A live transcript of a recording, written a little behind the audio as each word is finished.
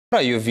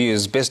What are your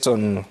views based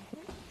on,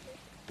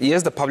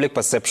 yes, the public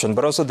perception,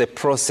 but also the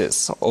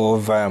process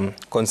of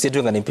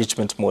considering an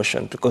impeachment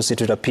motion? Because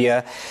it would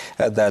appear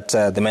that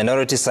the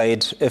minority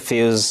side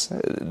feels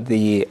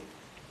their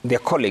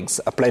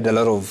colleagues applied a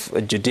lot of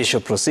judicial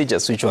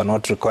procedures which were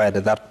not required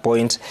at that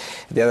point.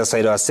 The other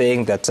side are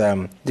saying that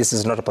this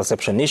is not a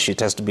perception issue, it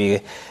has to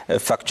be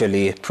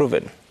factually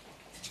proven.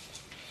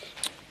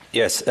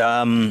 Yes,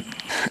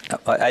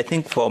 I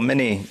think for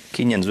many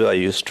Kenyans who are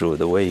used to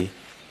the way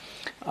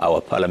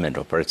our parliament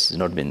operates,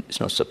 it's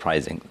not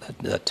surprising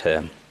that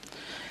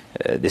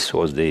this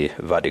was the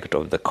verdict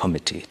of the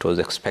committee. It was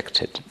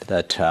expected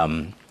that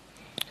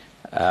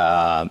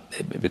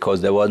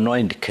because there were no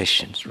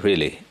indications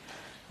really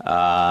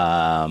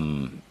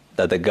that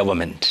the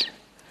government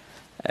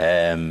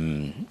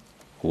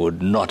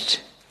would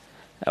not,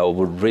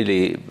 would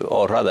really,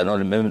 or rather,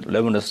 let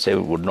me not say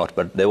would not,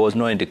 but there was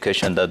no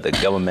indication that the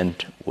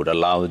government would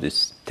allow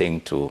this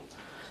thing to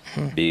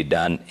be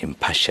done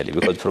impartially.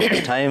 Because from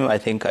the time I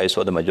think I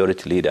saw the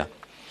majority leader,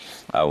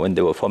 when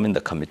they were forming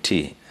the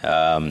committee,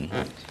 when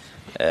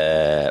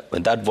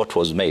that vote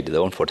was made,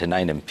 the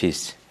 149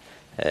 MPs,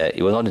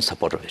 he was not in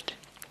support of it.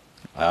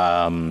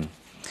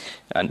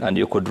 And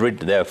you could read,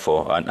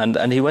 therefore,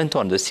 and he went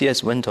on, the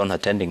CS went on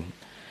attending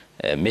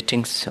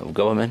meetings of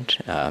government,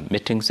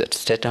 meetings at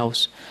State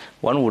House.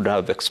 One would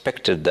have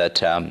expected that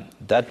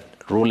that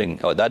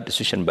ruling or that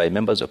decision by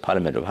members of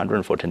parliament of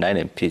 149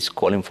 MPs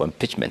calling for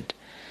impeachment,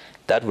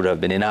 that would have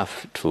been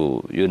enough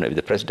to, if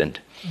the president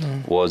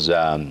was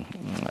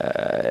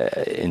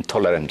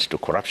intolerant to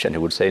corruption, he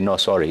would say, no,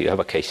 sorry, you have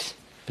a case.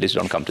 Please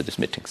don't come to these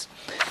meetings.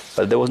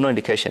 But there was no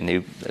indication.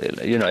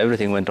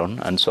 Everything went on.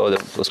 And so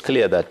it was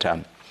clear that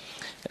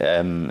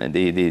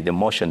the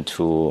motion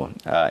to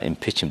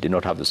impeach him did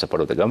not have the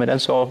support of the government.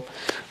 And so,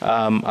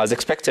 as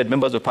expected,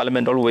 members of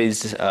parliament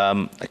always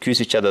accuse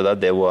each other that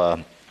there were,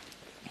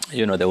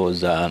 there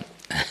was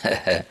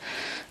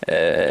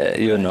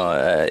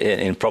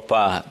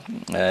improper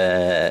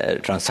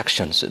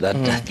transactions that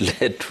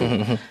led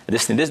to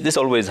this thing. This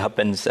always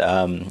happens,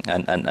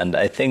 and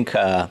I think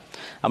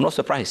I'm not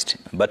surprised.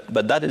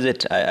 But that is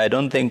it. I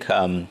don't think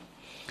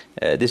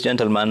this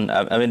gentleman.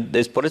 I mean,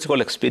 there's political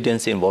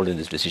expediency involved in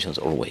these decisions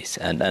always,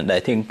 and I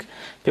think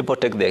people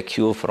take their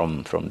cue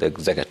from the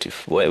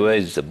executive. Where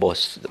is the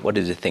boss? What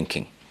is he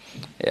thinking?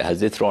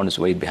 Has he thrown his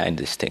weight behind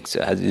these things?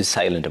 Has he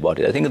silent about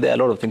it? I think there are a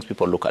lot of things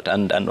people look at.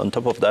 And on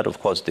top of that, of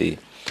course, the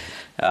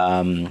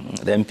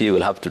MP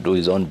will have to do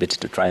his own bit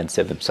to try and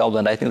save himself.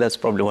 And I think that's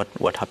probably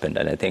what happened.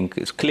 And I think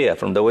it's clear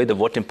from the way the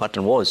voting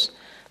pattern was,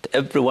 that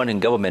everyone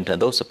in government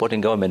and those supporting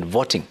government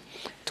voting,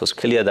 it was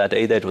clear that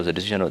either it was a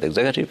decision of the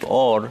executive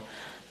or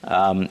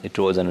it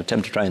was an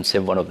attempt to try and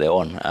save one of their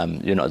own,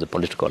 as a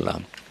political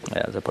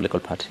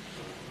party.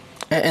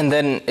 And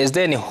then, is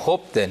there any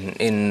hope then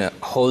in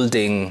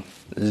holding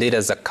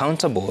leaders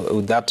accountable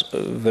with that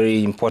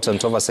very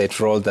important oversight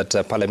role that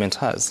Parliament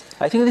has?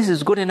 I think this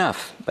is good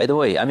enough, by the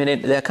way. I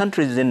mean, there are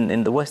countries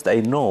in the West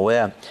I know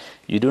where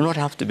you do not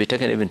have to be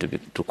taken even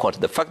to court.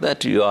 The fact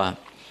that your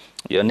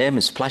name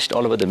is splashed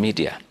all over the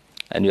media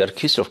and you are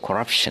accused of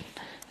corruption,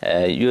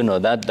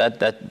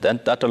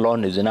 that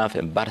alone is enough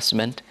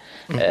embarrassment.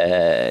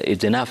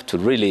 It's enough to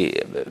really,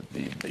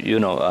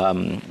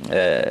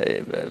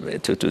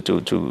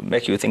 to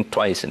make you think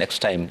twice next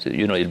time.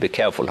 You'll be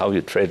careful how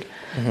you tread.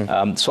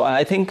 So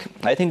I think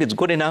it's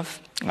good enough.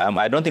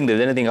 I don't think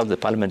there's anything else the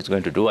Parliament is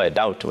going to do. I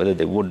doubt whether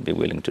they would be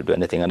willing to do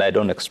anything, and I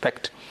don't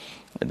expect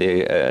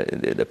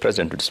the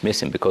president to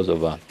dismiss him because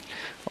of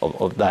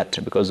that.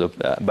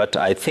 But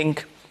I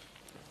think.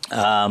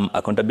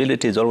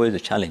 Accountability is always a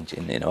challenge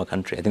in our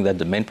country. I think that's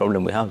the main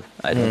problem we have.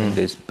 I don't think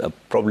there's a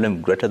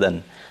problem greater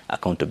than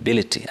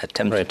accountability,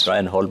 attempt to try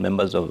and hold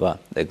members of the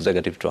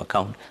executive to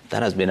account.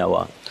 That has been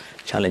our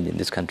challenge in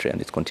this country, and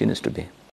it continues to be.